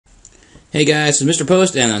Hey guys, it's Mr.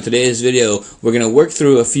 Post, and on today's video we're going to work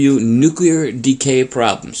through a few nuclear decay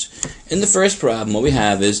problems. In the first problem, what we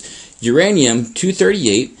have is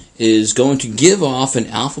uranium-238 is going to give off an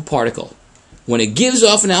alpha particle. When it gives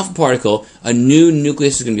off an alpha particle, a new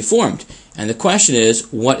nucleus is going to be formed. And the question is,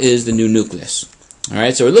 what is the new nucleus?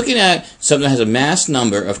 Alright, so we're looking at something that has a mass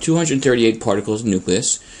number of 238 particles in the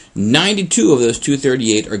nucleus. 92 of those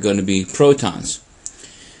 238 are going to be protons.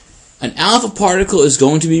 An alpha particle is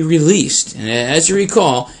going to be released, and as you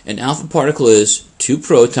recall, an alpha particle is 2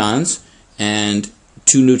 protons and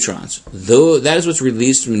 2 neutrons. Though that is what's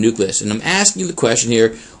released from the nucleus. And I'm asking you the question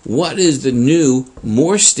here, what is the new,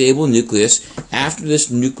 more stable nucleus after this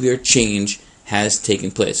nuclear change has taken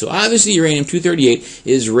place? So obviously uranium-238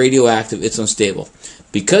 is radioactive, it's unstable.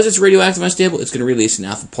 Because it's radioactive unstable, it's going to release an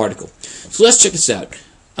alpha particle. So let's check this out.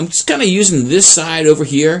 I'm just kind of using this side over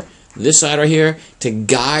here, this side right here, to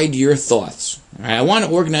guide your thoughts. All right, I want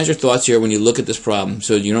to organize your thoughts here when you look at this problem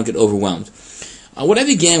so you don't get overwhelmed. What I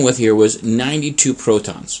began with here was 92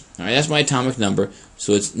 protons. All right, that's my atomic number,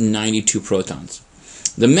 so it's 92 protons.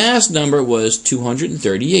 The mass number was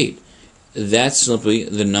 238. That's simply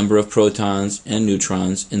the number of protons and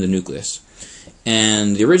neutrons in the nucleus.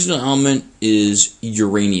 And the original element is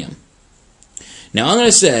uranium. Now I'm going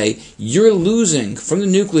to say you're losing from the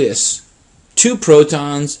nucleus 2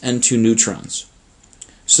 protons and 2 neutrons.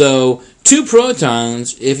 So 2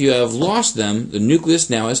 protons, if you have lost them, the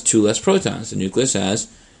nucleus now has 2 less protons. The nucleus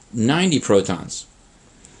has 90 protons.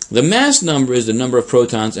 The mass number is the number of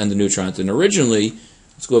protons and the neutrons. And originally,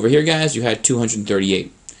 let's go over here guys, you had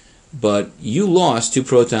 238. But you lost 2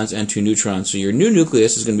 protons and 2 neutrons, so your new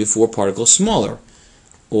nucleus is going to be 4 particles smaller,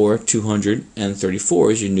 or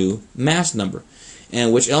 234 is your new mass number.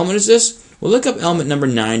 And which element is this? Well, look up element number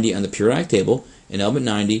 90 on the periodic table, and element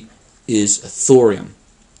 90 is thorium.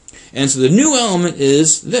 And so the new element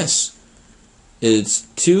is this. It's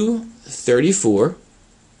 234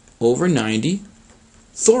 over 90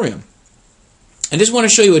 thorium. I just want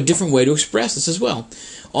to show you a different way to express this as well.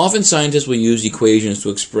 Often scientists will use equations to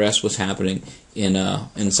express what's happening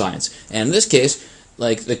in science. And in this case,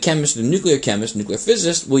 like the chemist, the nuclear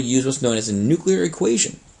physicist will use what's known as a nuclear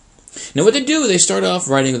equation. Now what they do, they start off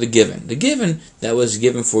writing with a given. The given that was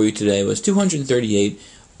given for you today was 238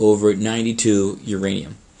 over 92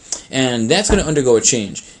 uranium. And that's going to undergo a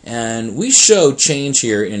change. And we show change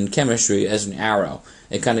here in chemistry as an arrow.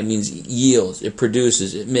 It kind of means it yields, it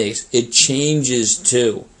produces, it makes, it changes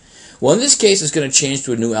to. Well, in this case, it's going to change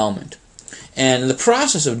to a new element. And in the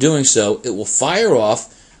process of doing so, it will fire off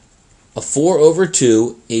a 4 over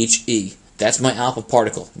 2 He. That's my alpha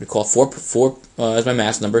particle. We call 4 as my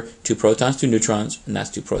mass number, 2 protons, 2 neutrons, and that's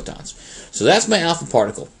 2 protons. So that's my alpha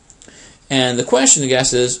particle. And the question, I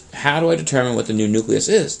guess, is how do I determine what the new nucleus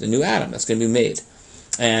is, the new atom that's going to be made?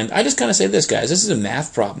 And I just kind of say this, guys. This is a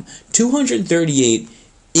math problem. 238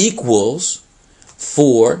 equals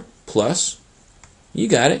 4 plus, you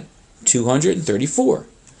got it, 234.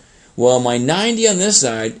 Well, my 90 on this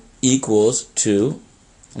side equals 2.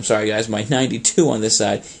 I'm sorry, guys, my 92 on this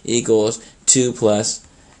side equals 2 plus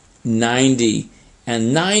 90.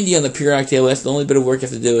 And 90 on the periodic table, that's the only bit of work you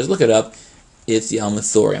have to do is look it up. It's the element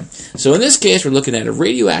thorium. So in this case, we're looking at a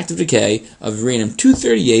radioactive decay of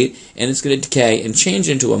uranium-238, and it's going to decay and change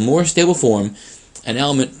into a more stable form, an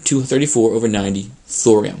element 234 over 90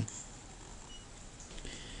 thorium.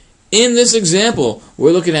 In this example,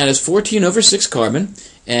 we're looking at is 14 over 6 carbon,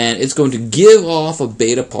 and it's going to give off a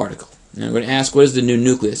beta particle. Now I'm going to ask, what is the new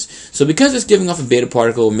nucleus? So because it's giving off a beta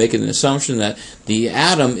particle, we're making an assumption that the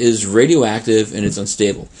atom is radioactive and it's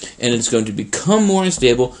unstable. And it's going to become more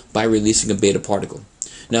unstable by releasing a beta particle.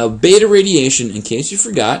 Now beta radiation, in case you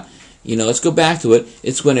forgot, let's go back to it.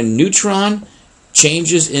 It's when a neutron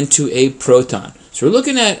changes into a proton. So we're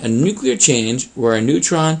looking at a nuclear change where a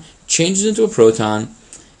neutron changes into a proton,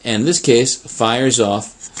 and in this case fires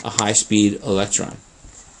off a high-speed electron.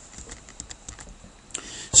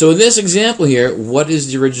 So in this example here, what is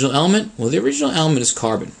the original element? Well, the original element is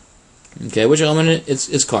carbon. Okay, which element?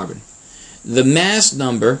 It's carbon. The mass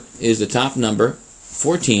number is the top number,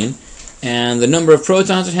 14, and the number of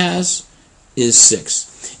protons it has is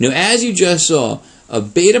 6. Now, as you just saw, a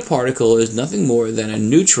beta particle is nothing more than a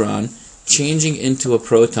neutron changing into a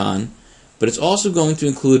proton, but it's also going to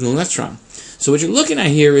include an electron. So what you're looking at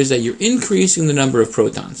here is that you're increasing the number of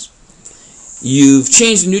protons. You've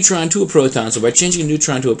changed a neutron to a proton, so by changing a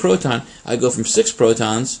neutron to a proton, I go from 6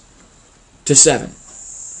 protons to 7.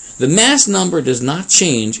 The mass number does not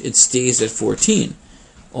change, it stays at 14.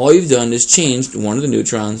 All you've done is changed one of the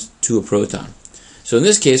neutrons to a proton. So in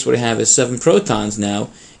this case, what I have is 7 protons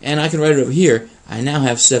now, and I can write it over here. I now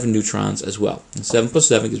have 7 neutrons as well. And 7 plus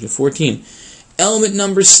 7 gives me 14. Element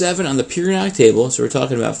number 7 on the periodic table, so we're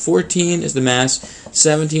talking about 14 is the mass,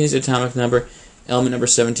 17 is the atomic number, element number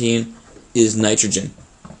 17 is nitrogen.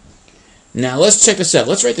 Now let's check this out.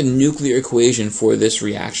 Let's write the nuclear equation for this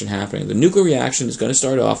reaction happening. The nuclear reaction is going to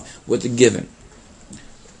start off with the given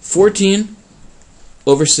 14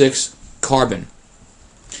 over 6 carbon.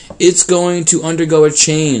 It's going to undergo a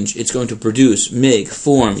change. It's going to produce, make,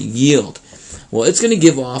 form, yield. Well, it's going to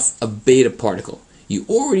give off a beta particle. You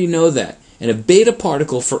already know that. And a beta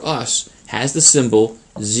particle for us has the symbol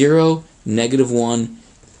 0, -1,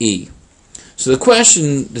 E. So the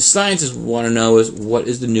question the scientists want to know is, what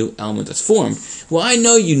is the new element that's formed? Well, I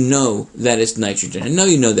know you know that it's nitrogen. I know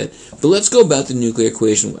you know that. But let's go about the nuclear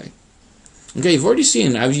equation way. Okay, you've already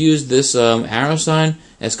seen I've used this arrow sign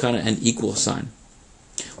as kind of an equal sign.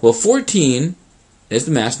 Well, 14 is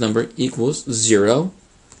the mass number equals 0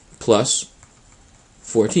 plus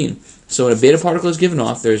 14. So when a beta particle is given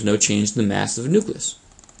off, there is no change in the mass of the nucleus.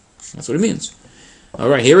 That's what it means. All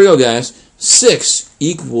right, here we go, guys. 6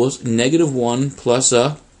 equals -1 plus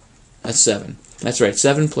that's 7. That's right,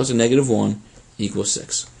 7 plus a -1 equals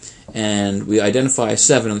 6. And we identify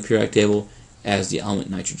 7 on the periodic table as the element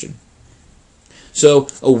nitrogen. So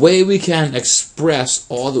a way we can express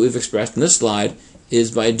all that we've expressed in this slide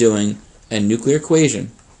is by doing a nuclear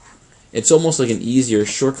equation. It's almost like an easier,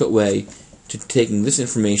 shortcut way to taking this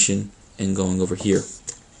information and going over here.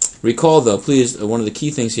 Recall, though, please, one of the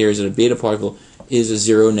key things here is that a beta particle is a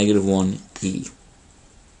 0, -1, E.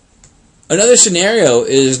 Another scenario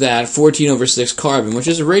is that 14 over 6 carbon, which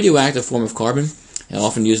is a radioactive form of carbon,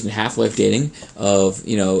 often used in half-life dating of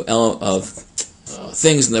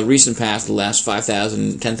things in the recent past, the last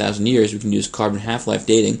 5,000, 10,000 years. We can use carbon half-life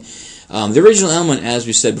dating. The original element, as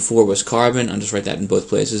we said before, was carbon. I'll just write that in both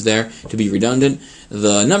places there to be redundant.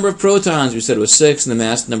 The number of protons, we said, was 6, and the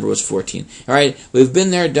mass number was 14. All right, we've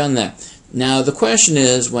been there, done that. Now, the question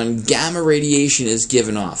is, when gamma radiation is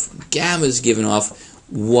given off,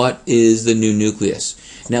 what is the new nucleus?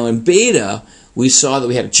 Now, in beta, we saw that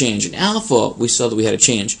we had a change. In alpha, we saw that we had a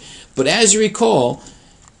change. But as you recall,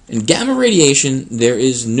 in gamma radiation, there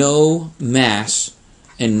is no mass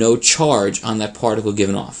and no charge on that particle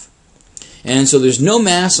given off. And so there's no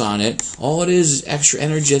mass on it. All it is extra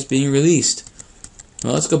energy that's being released.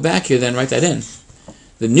 Well, let's go back here then, write that in.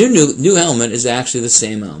 The new element is actually the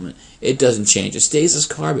same element. It doesn't change. It stays as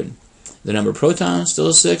carbon. The number of protons still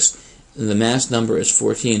is 6, and the mass number is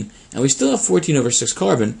 14. And we still have 14 over 6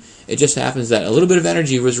 carbon. It just happens that a little bit of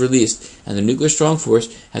energy was released, and the nuclear strong force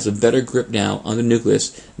has a better grip now on the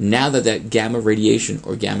nucleus now that that gamma radiation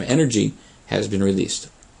or gamma energy has been released.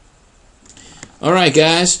 All right,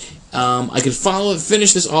 guys. I could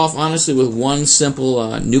finish this off, honestly, with one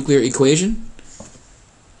simple nuclear equation.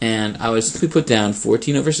 And I would simply put down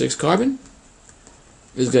 14 over 6 carbon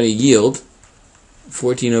is going to yield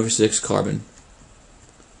 14 over 6 carbon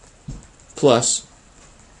plus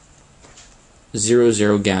 0,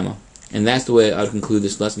 0 gamma. And that's the way I would conclude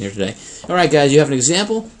this lesson here today. Alright, guys, you have an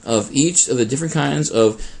example of each of the different kinds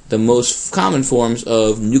of the most common forms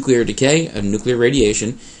of nuclear decay, of nuclear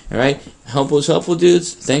radiation. Alright, helpful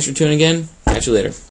dudes. Thanks for tuning in. Catch you later.